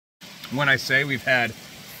When I say we've had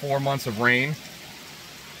 4 months of rain,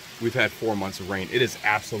 we've had 4 months of rain. It is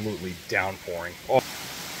absolutely downpouring. Oh,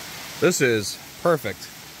 this is perfect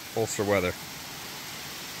holster weather.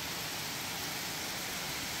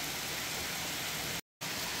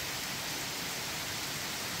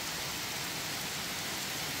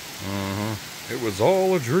 It was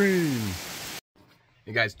all a dream.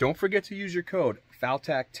 You guys, don't forget to use your code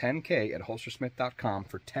FalTac10K at holstersmith.com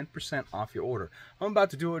for 10% off your order. I'm about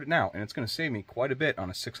to do it now, and it's going to save me quite a bit on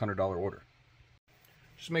a $600 order.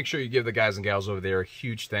 Just make sure you give the guys and gals over there a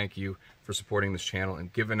huge thank you for supporting this channel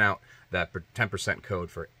and giving out that 10% code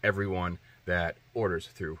for everyone that orders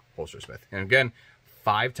through Holstersmith. And again,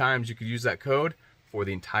 5 times you could use that code for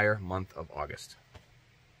the entire month of August.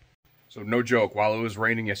 So no joke, while it was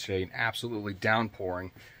raining yesterday and absolutely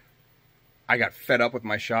downpouring, I got fed up with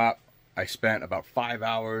my shop. I spent about 5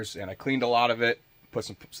 hours and I cleaned a lot of it.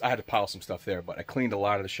 I had to pile some stuff there, but I cleaned a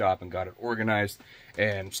lot of the shop and got it organized,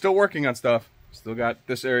 and still working on stuff. Still got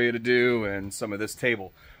this area to do and some of this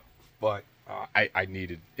table, but it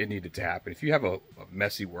needed to happen. If you have a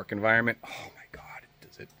messy work environment, oh my God,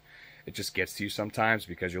 it just gets to you sometimes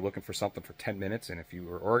because you're looking for something for 10 minutes, and if you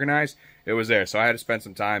were organized, it was there. So I had to spend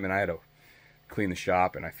some time, and I had to clean the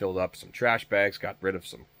shop, and I filled up some trash bags, got rid of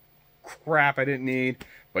some crap I didn't need.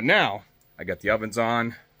 But now I got the ovens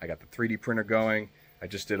on, I got the 3D printer going, I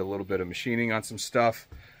just did a little bit of machining on some stuff,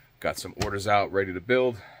 got some orders out ready to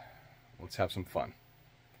build. Let's have some fun.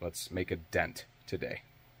 Let's make a dent today.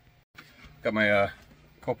 Got my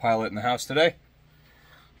co-pilot in the house today.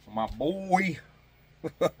 My boy.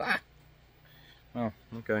 Oh,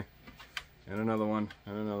 okay. And another one,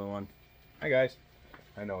 and another one. Hi guys.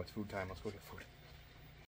 I know it's food time. Let's go get food.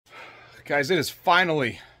 Guys, it is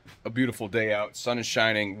finally a beautiful day out. Sun is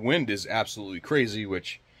shining. Wind is absolutely crazy,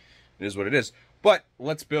 which it is what it is. But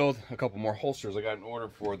let's build a couple more holsters. I got an order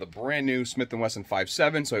for the brand new Smith & Wesson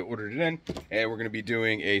 5.7, so I ordered it in. And we're going to be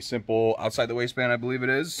doing a simple outside the waistband, I believe it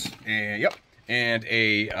is. And yep. And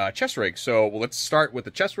a chest rig. So let's start with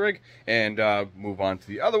the chest rig and move on to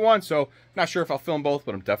the other one. So not sure if I'll film both,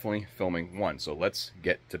 but I'm definitely filming one. So let's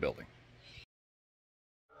get to building.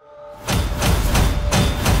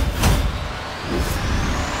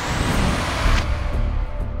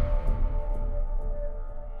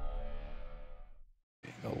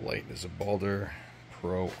 The light is a BALDR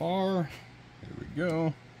Pro R. Here we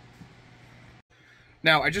go.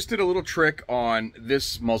 Now, I just did a little trick on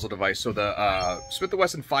this muzzle device. So the Smith &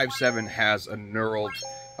 Wesson 5.7 has a knurled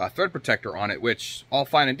thread protector on it, which all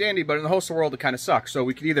fine and dandy, but in the holster world, it kind of sucks. So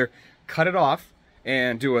we could either cut it off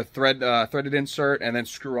and do a threaded insert and then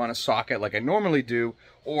screw on a socket like I normally do,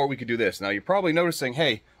 or we could do this. Now, you're probably noticing,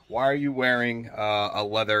 hey, why are you wearing a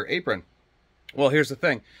leather apron? Well, here's the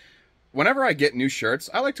thing. Whenever I get new shirts,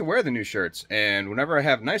 I like to wear the new shirts. And whenever I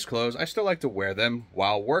have nice clothes, I still like to wear them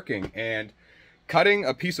while working. And cutting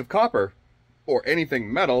a piece of copper or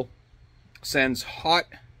anything metal sends hot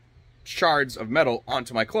shards of metal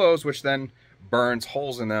onto my clothes, which then burns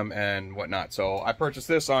holes in them and whatnot. So I purchased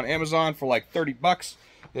this on Amazon for like 30 bucks.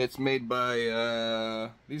 It's made by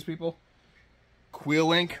these people,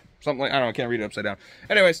 Quill Ink, something like, I don't know, I can't read it upside down.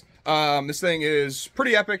 Anyways, this thing is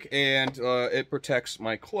pretty epic, and it protects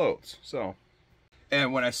my clothes. So,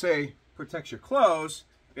 and when I say protects your clothes,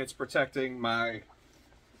 it's protecting my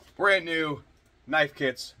brand new knife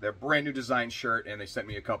kits. Their brand new design shirt, and they sent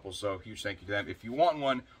me a couple, so huge thank you to them. If you want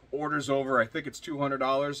one, orders over, I think it's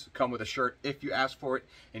 $200, come with a shirt if you ask for it,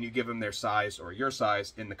 and you give them their size or your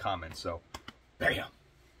size in the comments. So bam.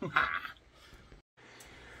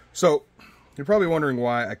 So you're probably wondering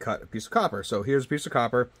why I cut a piece of copper. So here's a piece of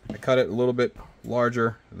copper. I cut it a little bit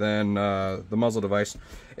larger than the muzzle device,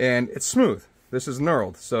 and it's smooth. This is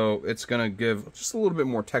knurled, so it's gonna give just a little bit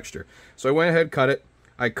more texture. So I went ahead and cut it.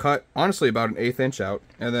 I cut, honestly, about 1/8 inch out,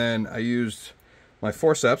 and then I used my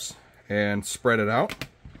forceps and spread it out.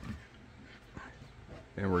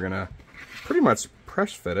 And we're gonna pretty much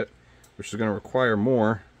press fit it, which is gonna require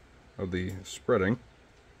more of the spreading.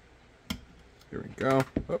 Here we go.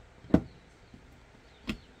 Oh.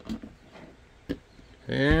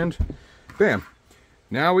 And bam.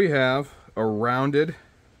 Now we have a rounded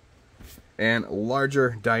and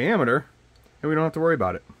larger diameter, and we don't have to worry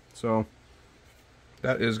about it. So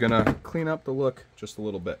that is gonna clean up the look just a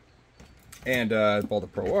little bit. And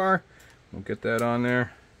BALDR Pro R, we'll get that on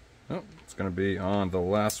there. Oh, it's gonna be on the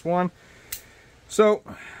last one. So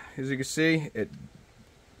as you can see, it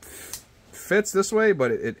fits this way, but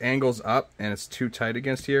it angles up and it's too tight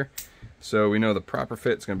against here. So we know the proper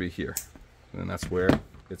fit is gonna be here, and that's where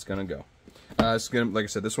it's gonna go. It's gonna, like I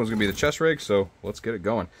said, this one's gonna be the chest rig, so let's get it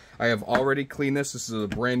going. I have already cleaned this. This is a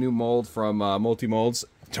brand new mold from Multi Molds.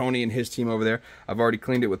 Tony and his team over there. I've already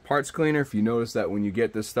cleaned it with parts cleaner. If you notice that when you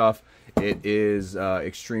get this stuff, it is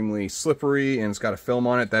extremely slippery and it's got a film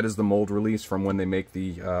on it. That is the mold release from when they make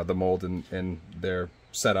the mold in their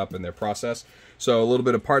setup and their process. So a little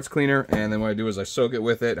bit of parts cleaner, and then what I do is I soak it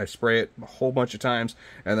with it, I spray it a whole bunch of times,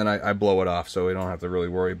 and then I blow it off, so we don't have to really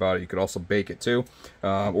worry about it. You could also bake it too,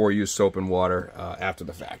 or use soap and water after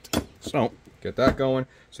the fact. So get that going.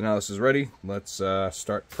 So now this is ready. Let's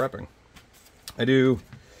start prepping.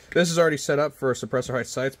 This is already set up for suppressor height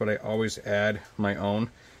sights, but I always add my own,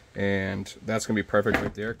 and that's going to be perfect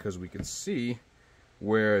right there because we can see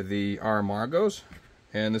where the RMR goes,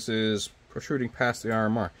 and this is protruding past the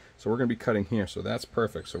RMR. So we're going to be cutting here, so that's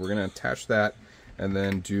perfect. So we're going to attach that and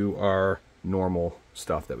then do our normal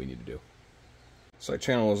stuff that we need to do. Sight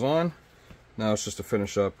channel is on. Now it's just to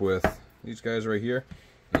finish up with these guys right here,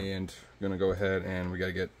 and I'm going to go ahead and we got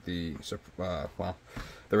to get the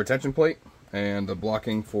retention plate and the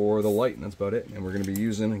blocking for the light, and that's about it. And we're going to be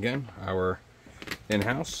using, again, our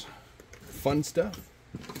in-house fun stuff.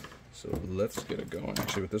 So let's get it going.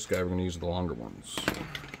 Actually, with this guy, we're going to use the longer ones.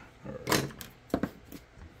 All right.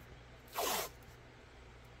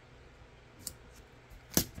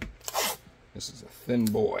 This is a thin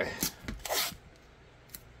boy.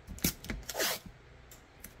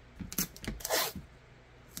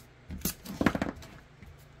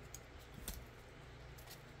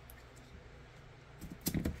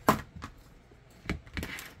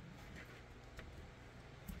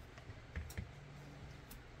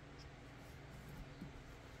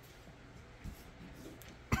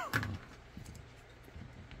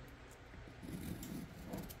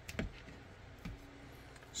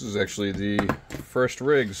 This is actually the first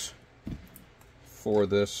rigs for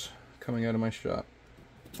this coming out of my shop.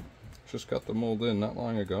 Just got the mold in not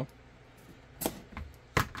long ago.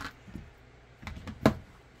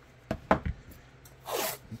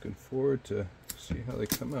 Looking forward to see how they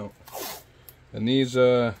come out. And these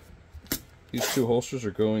two holsters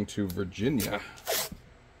are going to Virginia.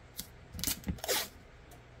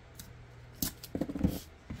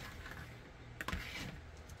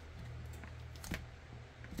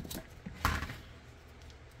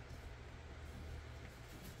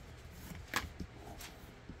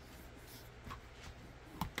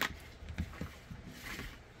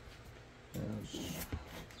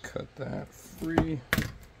 Cut that free.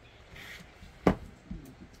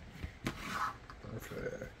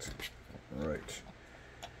 Perfect. All right.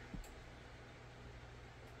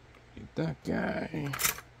 Need that guy.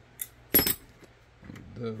 Need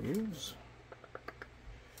those.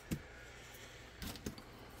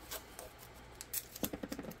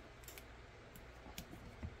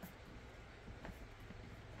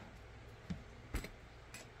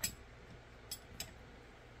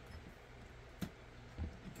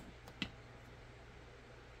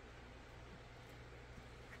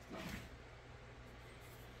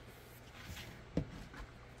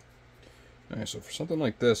 Alright, so for something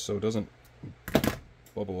like this, so it doesn't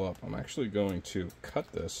bubble up, I'm actually going to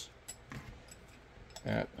cut this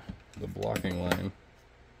at the blocking line.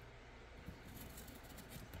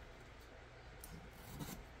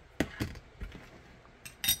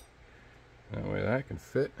 That way that can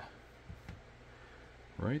fit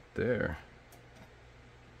right there.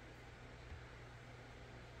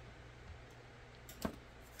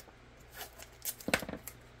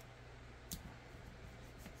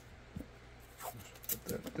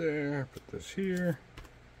 That there, put this here.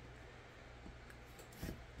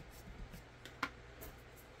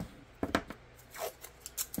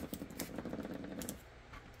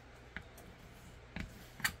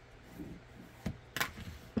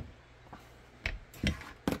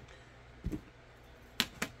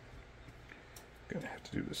 Gonna have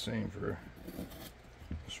to do the same for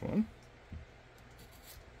this one.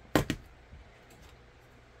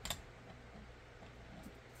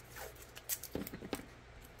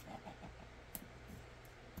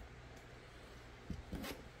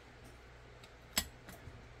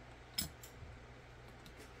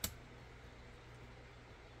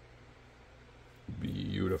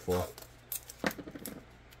 Beautiful.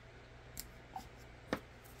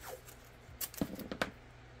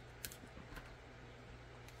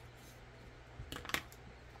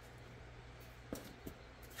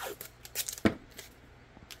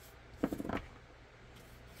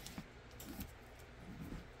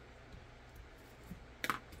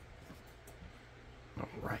 All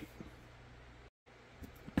right.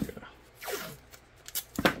 Go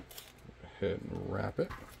ahead and wrap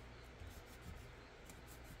it.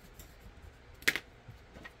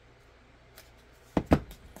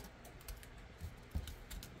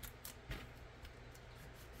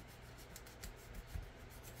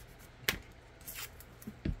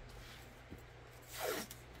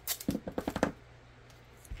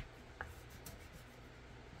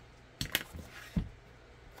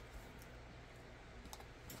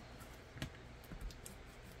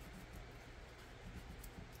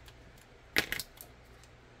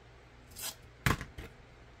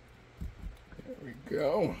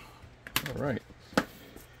 go. All right.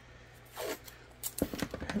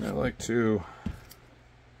 And I like to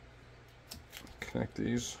connect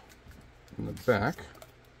these in the back.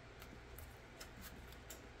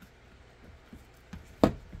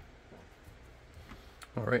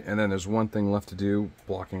 All right, and then there's one thing left to do,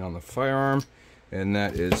 blocking on the firearm, and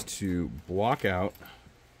that is to block out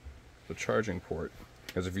the charging port.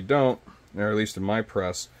 Because if you don't, or at least in my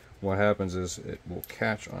press, what happens is it will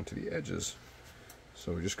catch onto the edges.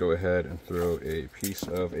 So we just go ahead and throw a piece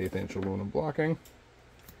of 1/8 inch aluminum blocking,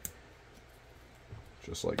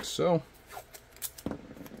 just like so.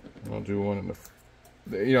 And I'll do one in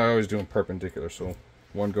the, you know, I always do them perpendicular, so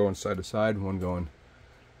one going side to side, one going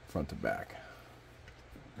front to back.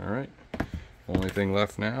 All right, only thing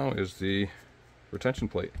left now is the retention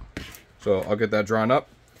plate. So I'll get that drawn up,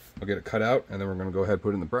 I'll get it cut out, and then we're gonna go ahead and put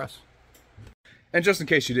it in the press. And just in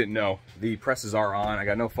case you didn't know, the presses are on. I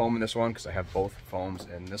got no foam in this one because I have both foams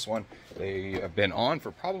in this one. They have been on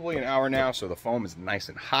for probably an hour now, so the foam is nice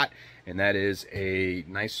and hot, and that is a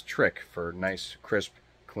nice trick for nice, crisp,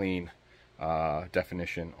 clean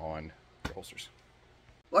definition on holsters.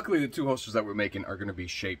 Luckily, the two holsters that we're making are gonna be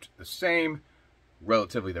shaped the same.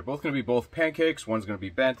 Relatively, they're both going to be both pancakes. One's going to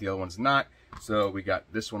be bent, the other one's not. So we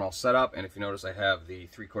got this one all set up, and if you notice, I have the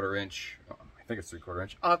 3/4 inch, I think it's 3/4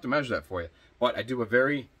 inch. I'll have to measure that for you. But I do a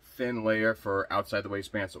very thin layer for outside the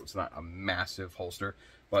waistband, so it's not a massive holster.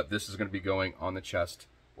 But this is going to be going on the chest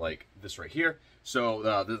like this right here. So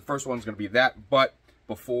the first one's going to be that. But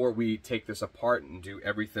before we take this apart and do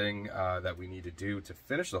everything that we need to do to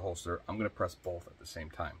finish the holster, I'm going to press both at the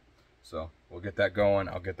same time. So we'll get that going.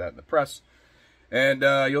 I'll get that in the press. And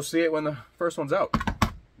you'll see it when the first one's out.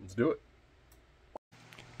 Let's do it.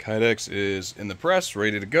 Kydex is in the press,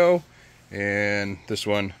 ready to go. And this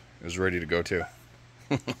one is ready to go too.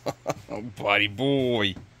 Oh, buddy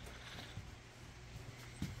boy.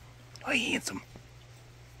 Oh, handsome.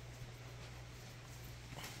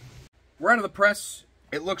 We're out of the press.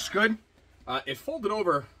 It looks good. It folded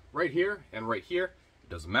over right here and right here. It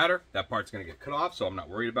doesn't matter. That part's going to get cut off, so I'm not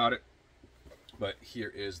worried about it. But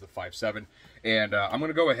here is the 5.7, and I'm going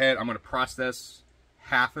to go ahead, I'm going to process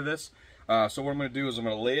half of this. So what I'm going to do is I'm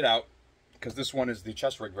going to lay it out, because this one is the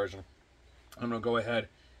chest rig version. I'm going to go ahead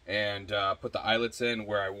and put the eyelets in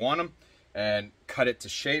where I want them and cut it to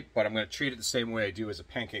shape, but I'm going to treat it the same way I do as a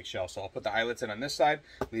pancake shell. So I'll put the eyelets in on this side,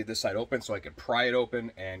 leave this side open so I can pry it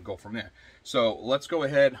open and go from there. So let's go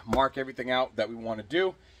ahead, mark everything out that we want to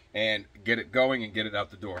do, and get it going and get it out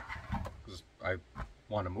the door, because I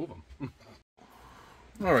want to move them.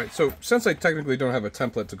 All right, so since I technically don't have a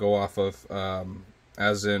template to go off of,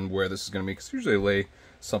 as in where this is going to be, because usually I lay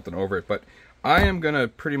something over it, but I am going to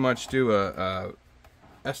pretty much do a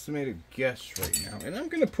estimated guess right now, and I'm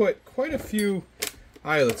going to put quite a few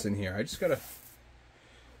eyelets in here. I just got to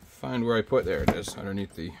find where I put, there it is,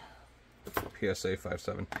 underneath the PSA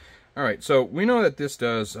 5.7. All right, so we know that this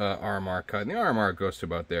does RMR cut, and the RMR goes to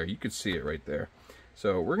about there. You can see it right there.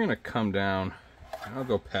 So we're going to come down, and I'll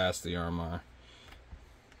go past the RMR.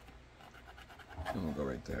 And we'll go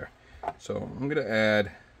right there. So I'm going to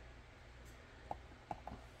add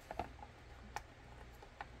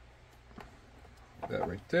that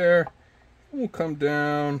right there. And we'll come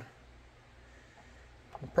down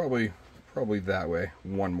probably that way.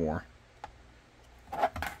 One more.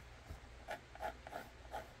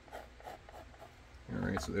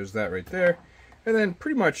 Alright, so there's that right there. And then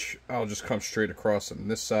pretty much I'll just come straight across on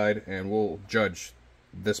this side, and we'll judge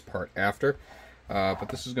this part after. But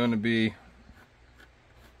this is going to be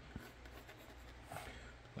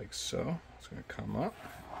like so. It's going to come up.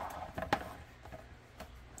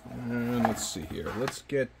 And let's see here. Let's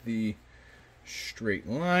get the straight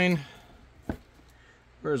line.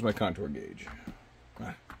 Where's my contour gauge?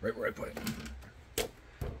 Right where I put it.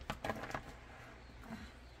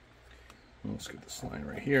 Let's get this line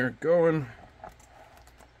right here going.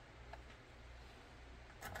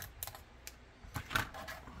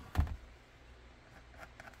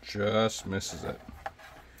 Just misses it.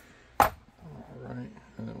 All right,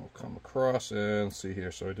 and then we'll come across and see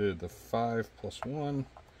here. So I did the 5 + 1.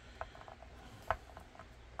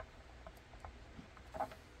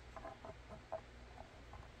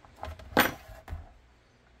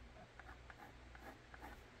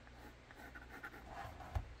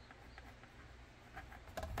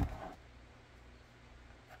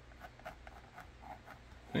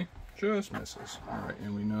 Okay, just misses. All right,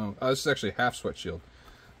 and we know this is actually half sweat shield.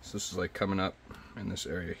 So this is like coming up in this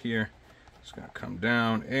area here. It's going to come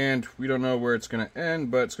down, and we don't know where it's going to end,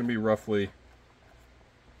 but it's going to be roughly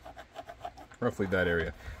that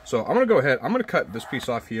area. So I'm going to go ahead. I'm going to cut this piece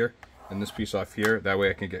off here and this piece off here. That way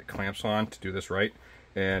I can get clamps on to do this right,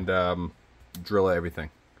 and drill everything.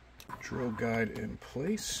 Drill guide in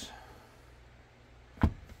place.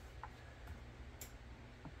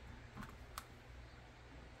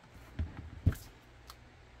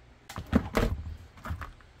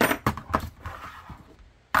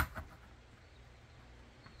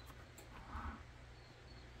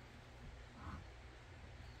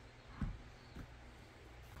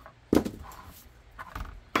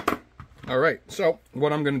 Alright, so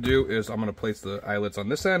what I'm going to do is I'm going to place the eyelets on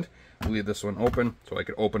this end, leave this one open so I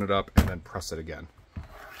can open it up and then press it again.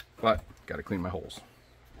 But, got to clean my holes.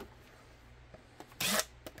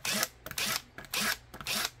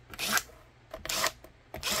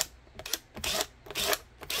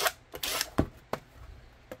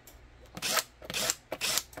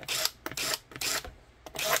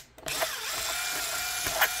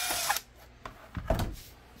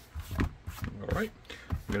 Alright.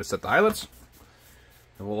 I'm going to set the eyelets,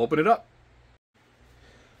 and we'll open it up.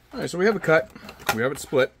 Alright, so we have it cut. We have it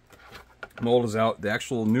split. Mold is out. The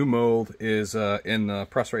actual new mold is in the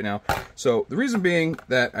press right now. So the reason being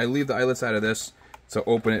that I leave the eyelets out of this to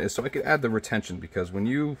open it is so I can add the retention, because when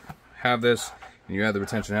you have this and you add the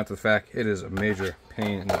retention after the fact, it is a major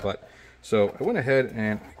pain in the butt. So I went ahead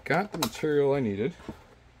and got the material I needed.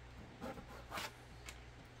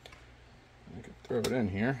 I can throw it in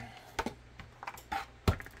here.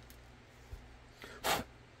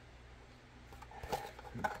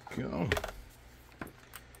 Go.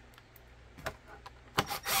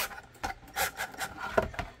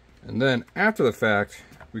 And then after the fact,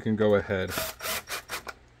 we can go ahead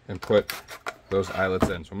and put those eyelets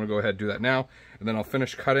in. So I'm going to go ahead and do that now, and then I'll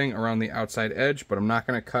finish cutting around the outside edge, but I'm not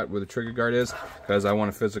going to cut where the trigger guard is, because I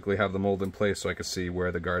want to physically have the mold in place so I can see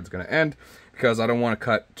where the guard's going to end, because I don't want to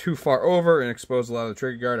cut too far over and expose a lot of the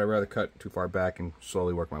trigger guard. I'd rather cut too far back and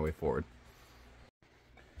slowly work my way forward.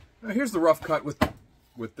 Now here's the rough cut with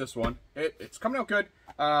this one. It's coming out good.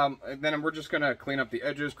 And then we're just going to clean up the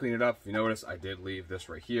edges, clean it up. If you notice, I did leave this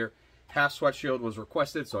right here. Half sweat shield was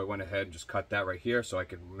requested, so I went ahead and just cut that right here so I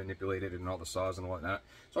could manipulate it in all the saws and whatnot.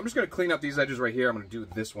 So I'm just going to clean up these edges right here. I'm going to do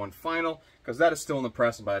this one final, because that is still in the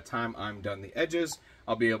press, and by the time I'm done the edges,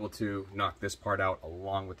 I'll be able to knock this part out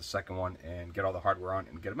along with the second one and get all the hardware on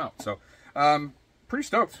and get them out. So, pretty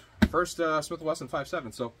stoked. First Smith & Wesson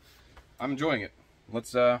 5.7, so I'm enjoying it. I'm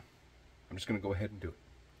just going to go ahead and do it.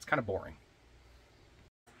 It's kind of boring.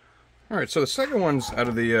 All right, so the second one's out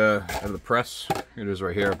of the press. It is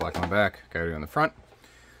right here, black on the back, coyote on the front.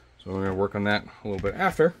 So we're going to work on that a little bit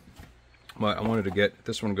after. But I wanted to get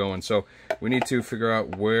this one going. So we need to figure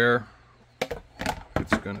out where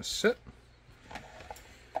it's going to sit.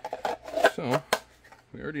 So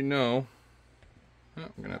we already know. Oh,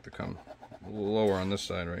 I'm going to have to come a little lower on this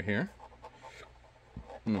side right here.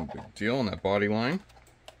 No big deal on that body line,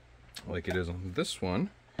 like it is on this one.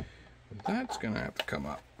 But that's going to have to come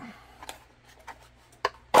up.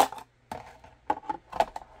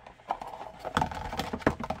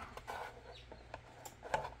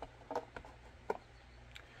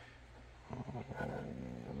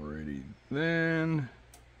 Alrighty then.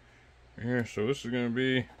 Here, so this is going to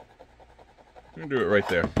be, I'm going to do it right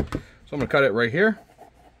there. So I'm going to cut it right here.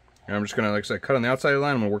 And I'm just going to, like I said, cut on the outside of the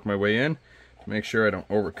line. I'm going to work my way in to make sure I don't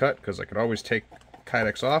overcut, because I could always take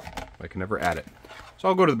Kydex off, but I can never add it. So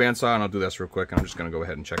I'll go to the bandsaw and I'll do this real quick. I'm just going to go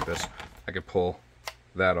ahead and check this. I could pull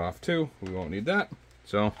that off too. We won't need that.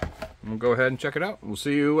 So I'm going to go ahead and check it out. We'll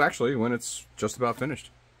see you actually when it's just about finished.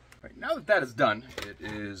 Right, now that that is done, it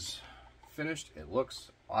is finished. It looks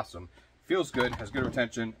awesome. Feels good, has good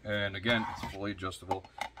retention, and again, it's fully adjustable.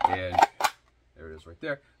 And there it is right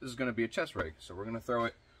there. This is going to be a chest rig. So we're going to throw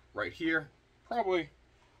it right here, probably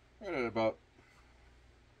right at about,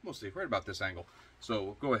 we'll see, right about this angle. So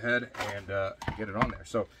we'll go ahead and get it on there.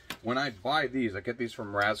 So when I buy these, I get these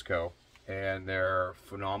from Razco, and they're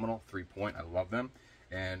phenomenal, 3-point. I love them.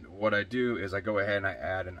 And what I do is I go ahead and I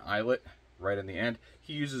add an eyelet right in the end.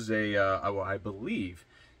 He uses a, well, I believe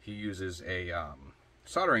he uses a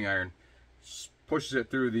soldering iron, pushes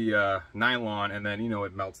it through the nylon, and then, you know,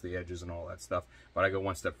 it melts the edges and all that stuff. But I go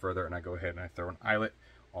one step further and I go ahead and I throw an eyelet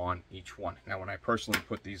on each one. Now when I personally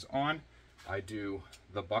put these on, I do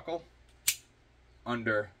the buckle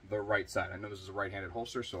under the right side. I know this is a right-handed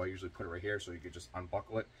holster, so I usually put it right here so you could just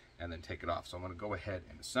unbuckle it and then take it off. So I'm going to go ahead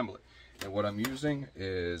and assemble it. And what I'm using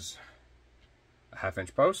is a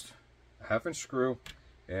 1/2-inch post, a 1/2-inch screw,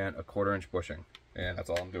 and a 1/4-inch bushing. And that's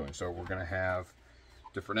all I'm doing. So we're going to have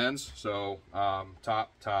different ends. So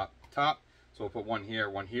top, top, top. So we'll put one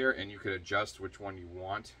here, and you could adjust which one you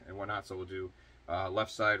want and whatnot. So we'll do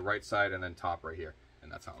left side, right side, and then top right here.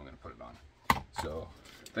 And that's how I'm going to put it on. So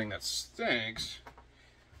thing that stinks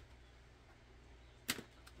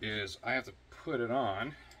is I have to put it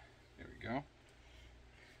on. There we go.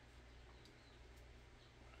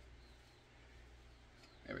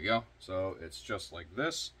 There we go. So it's just like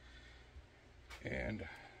this. And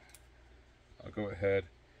I'll go ahead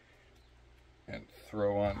and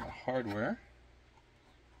throw on the hardware.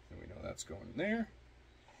 And we know that's going there.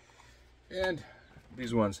 And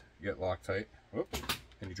these ones get Loctite. Whoop,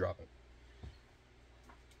 and you drop it.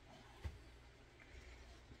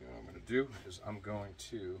 And what I'm going to do is I'm going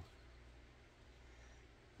to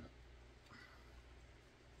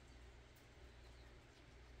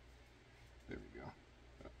there we go.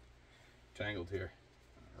 Tangled here.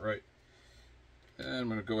 All right. And I'm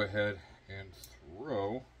going to go ahead and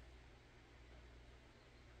throw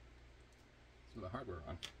some of the hardware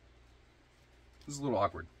on. This is a little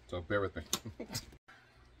awkward, so bear with me.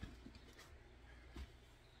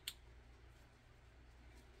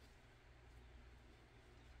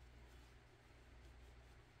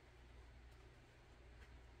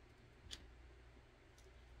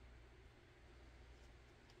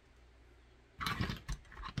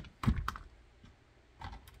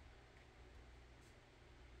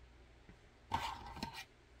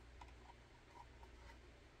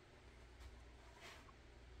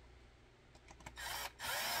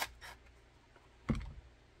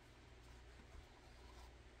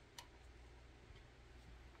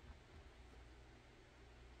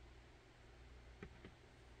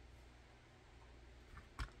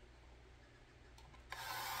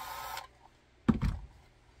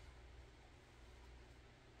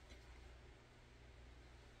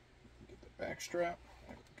 Back strap,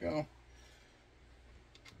 there we go.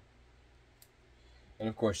 And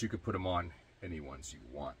of course you could put them on any ones you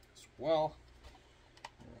want as well.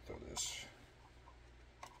 I'm gonna throw this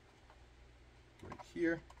right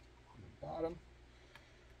here on the bottom.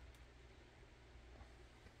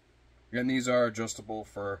 Again, these are adjustable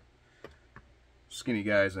for skinny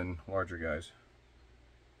guys and larger guys.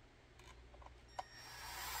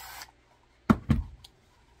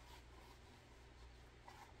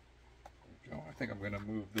 I think I'm going to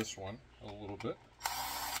move this one a little bit.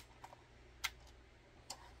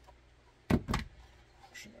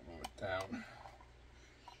 Actually, I move it down.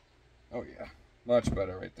 Oh yeah, much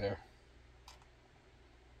better right there.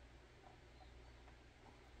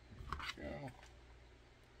 There we go.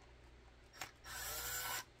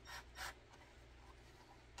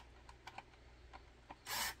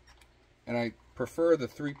 And I prefer the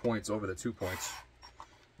 3 points over the 2 points.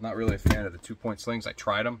 I'm not really a fan of the 2-point slings. I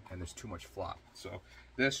tried them and there's too much flop. So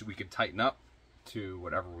this we can tighten up to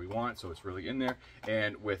whatever we want, so it's really in there.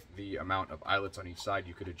 And with the amount of eyelets on each side,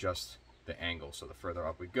 you could adjust the angle. So the further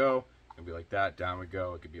up we go, it can be like that. Down we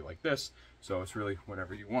go, it could be like this. So it's really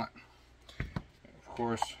whatever you want. And of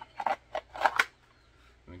course,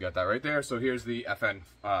 we got that right there. So here's the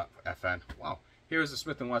wow. Here's the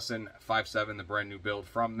Smith & Wesson 5.7, the brand new build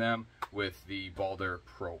from them with the BALDR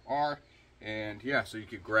Pro R. And yeah, so you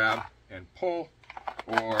could grab and pull,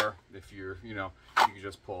 or if you're, you can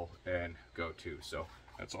just pull and go too. So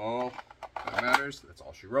that's all that matters. That's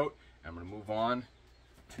all she wrote. I'm going to move on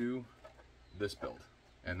to this build.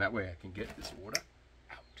 And that way I can get this order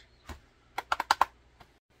out.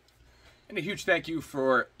 And a huge thank you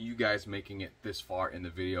for you guys making it this far in the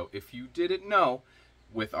video. If you didn't know,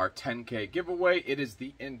 with our 10K giveaway, it is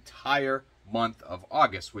the entire month of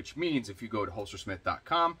August, which means if you go to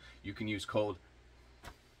holstersmith.com, you can use code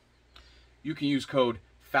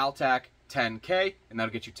FalTac10K, and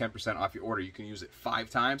that'll get you 10% off your order. You can use it 5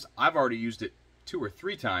 times. I've already used it 2 or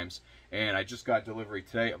 3 times, and I just got delivery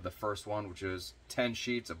today of the first one, which is 10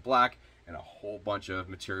 sheets of black and a whole bunch of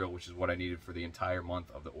material, which is what I needed for the entire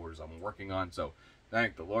month of the orders I'm working on. So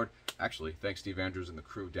thank the Lord. Actually, thanks Steve Andrews and the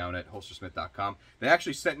crew down at holstersmith.com. They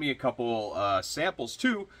actually sent me a couple samples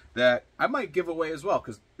too that I might give away as well,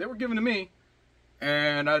 because they were given to me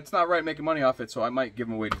and it's not right making money off it, so I might give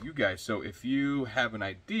them away to you guys. So if you have an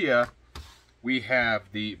idea, we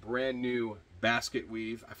have the brand new basket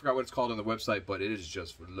weave. I forgot what it's called on the website, but it is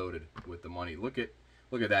just loaded with the money. Look at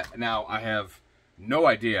that. Now I have no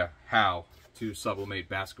idea how to sublimate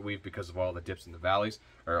basket weave because of all the dips in the valleys,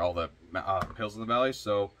 or all the hills in the valleys.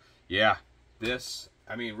 So yeah, this,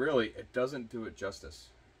 I mean, really, it doesn't do it justice.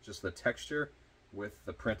 Just the texture with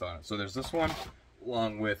the print on it. So there's this one,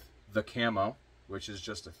 along with the camo, which is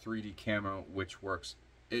just a 3D camo, which works.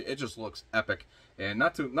 It just looks epic, and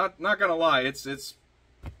not gonna lie, it's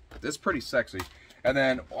pretty sexy. And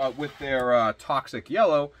then with their toxic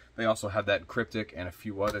yellow, they also have that cryptic and a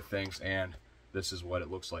few other things, and this is what it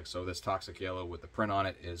looks like. So this toxic yellow with the print on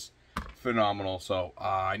it is phenomenal. So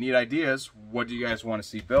I need ideas. What do you guys want to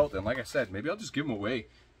see built? And like I said, maybe I'll just give them away,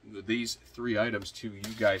 these 3 items, to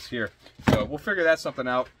you guys here. So we'll figure that something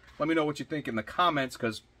out. Let me know what you think in the comments,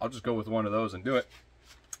 because I'll just go with one of those and do it.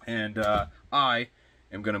 And I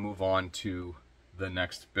am going to move on to the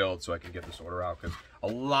next build so I can get this order out, because a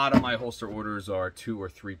lot of my holster orders are 2 or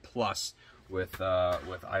 3 plus with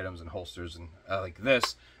items and holsters, and like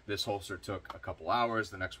this holster took a couple hours.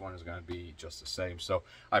 The next one is going to be just the same. So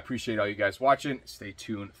I appreciate all you guys watching. Stay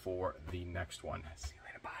tuned for the next one. See you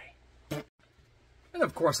later. Bye. And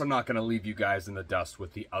of course, I'm not going to leave you guys in the dust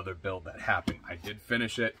with the other build that happened. I did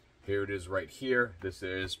finish it. Here it is right here. This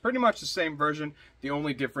is pretty much the same version. The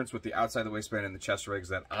only difference with the outside of the waistband and the chest rigs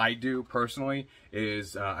that I do personally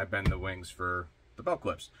is I bend the wings for the belt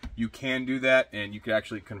clips. You can do that, and you can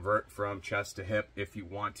actually convert from chest to hip if you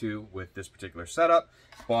want to with this particular setup.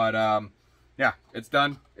 But yeah, it's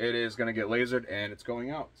done. It is going to get lasered, and it's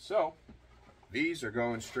going out. So these are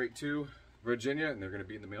going straight to Virginia, and they're going to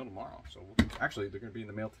be in the mail tomorrow. So actually, they're going to be in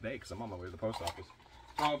the mail today because I'm on my way to the post office.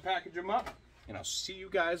 So I'll package them up, and I'll see you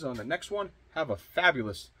guys on the next one. Have a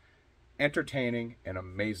fabulous, entertaining, and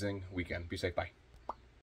amazing weekend. Be safe. Bye.